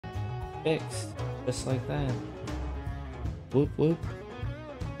Fixed. Just like that. Whoop whoop.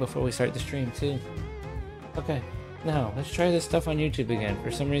 Before we start the stream too. Okay. Now, let's try this stuff on YouTube again.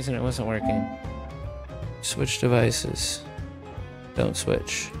 For some reason it wasn't working. Switch devices. Don't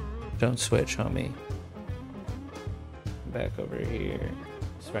switch. Don't switch, homie. Back over here.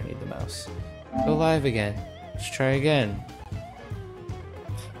 That's where I need the mouse. Go live again. Let's try again.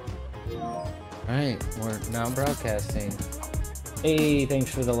 Alright, we're now broadcasting. Hey,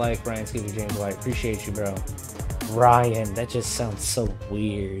 thanks for the like, Brian Skippy James White. Appreciate you, bro. Ryan, that just sounds so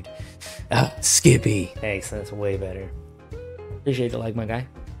weird. Ah, Skippy. Thanks, that's way better. Appreciate the like, my guy.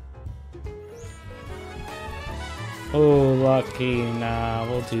 Oh, lucky. Nah,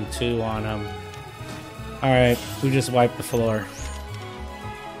 we'll do 2 on him. Alright, we just wiped the floor.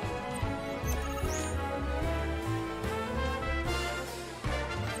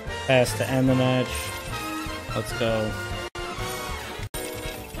 Pass to end the match. Let's go.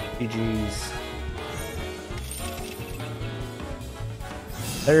 GG's.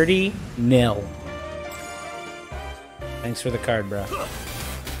 30-0. Thanks for the card, bro.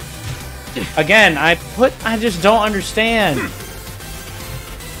 Again, I just don't understand.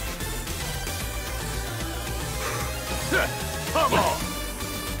 Come on.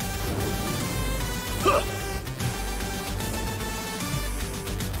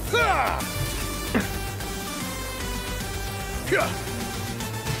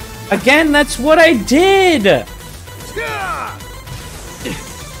 Again, that's what I did.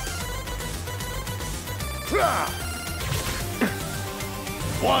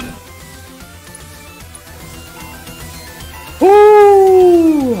 One.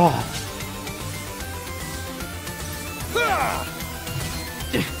 Ooh.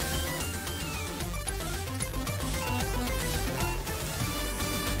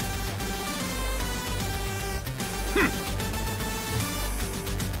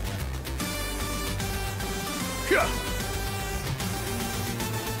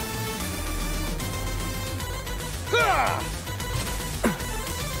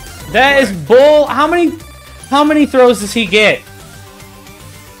 That is bull. How many throws does he get?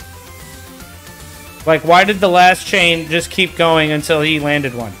 Like, why did the last chain just keep going until he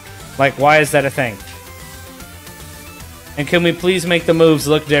landed one? Like, why is that a thing? And can we please make the moves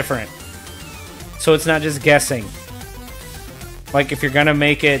look different? So it's not just guessing. Like, if you're gonna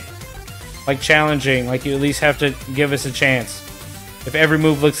make it, like, challenging, like, you at least have to give us a chance. If every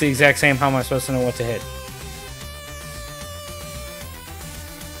move looks the exact same, how am I supposed to know what to hit?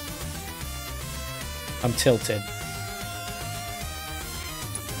 I'm tilted.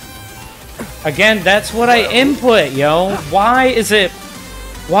 Again, that's what I input, yo. Why is it...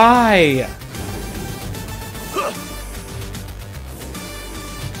 Why?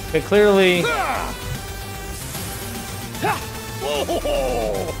 Okay, clearly...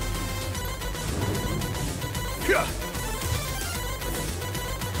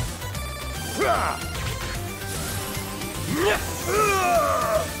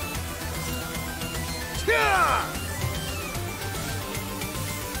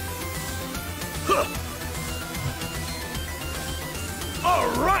 All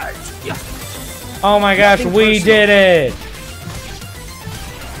right. Oh my gosh, we did it!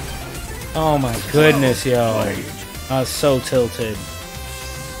 Oh my goodness, yo. I was so tilted.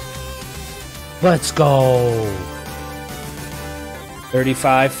 Let's go!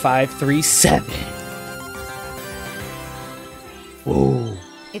 35-5-3-7. Whoa.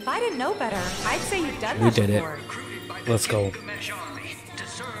 If I didn't know better, I'd say you've done that We did it. before. Let's go.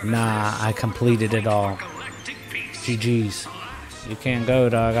 Nah, I completed it all. GG's. You can't go,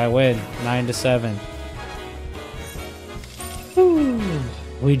 dog. I win. 9-7. Woo.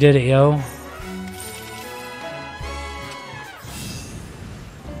 We did it, yo.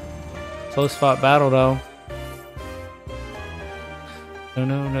 Close fought battle, though.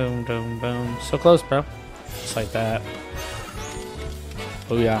 No. So close, bro. Just like that.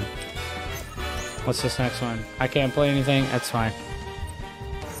 Oh, yeah. What's this next one? I can't play anything. That's fine.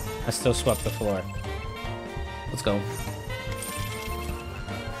 I still swept the floor. Let's go.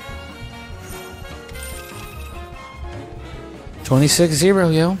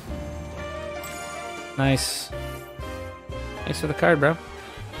 $26-0, yo. Nice. Thanks for the card, bro.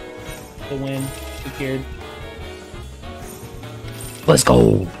 The win. Secured. Let's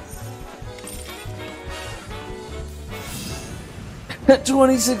go.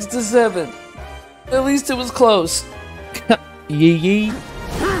 26-7. At least it was close. Yee.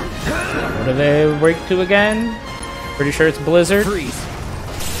 What do they break to again? Pretty sure it's Blizzard. Freeze.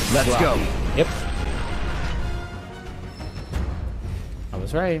 Let's go. Yep. I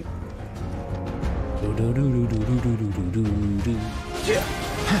was right.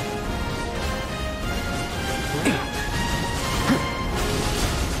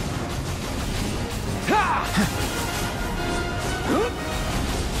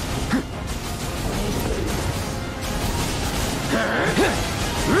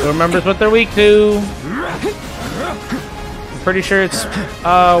 Who remembers what they're weak to? I'm pretty sure it's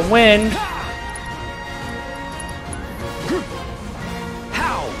wind.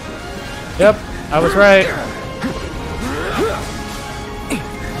 Yep, I was right.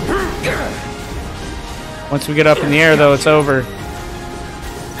 Once we get up in the air, though, it's over.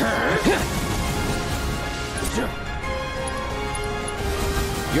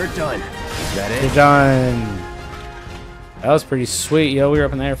 You're done. Is that it? You're done. That was pretty sweet, yo. We were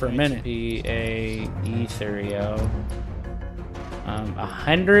up in the air for a minute. Be a ether, yo.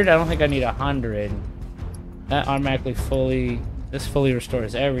 100? I don't think I need 100. That automatically this fully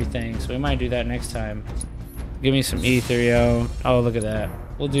restores everything, so we might do that next time. Give me some ether, yo. Oh, look at that.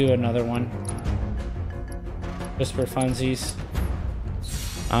 We'll do another one. Just for funsies.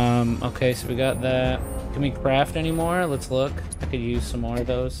 Okay, so we got that. Can we craft any more? Let's look. I could use some more of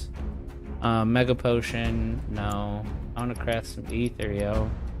those. Mega potion. No. I want to craft some ether, yo.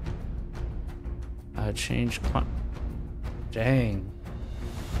 Change. Dang.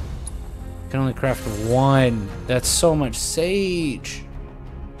 Can only craft one. That's so much sage.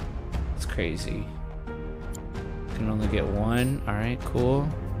 That's crazy. Can only get one. Alright, cool.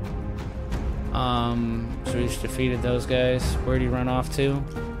 So we just defeated those guys. Where'd he run off to?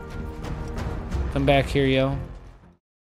 Come back here, yo.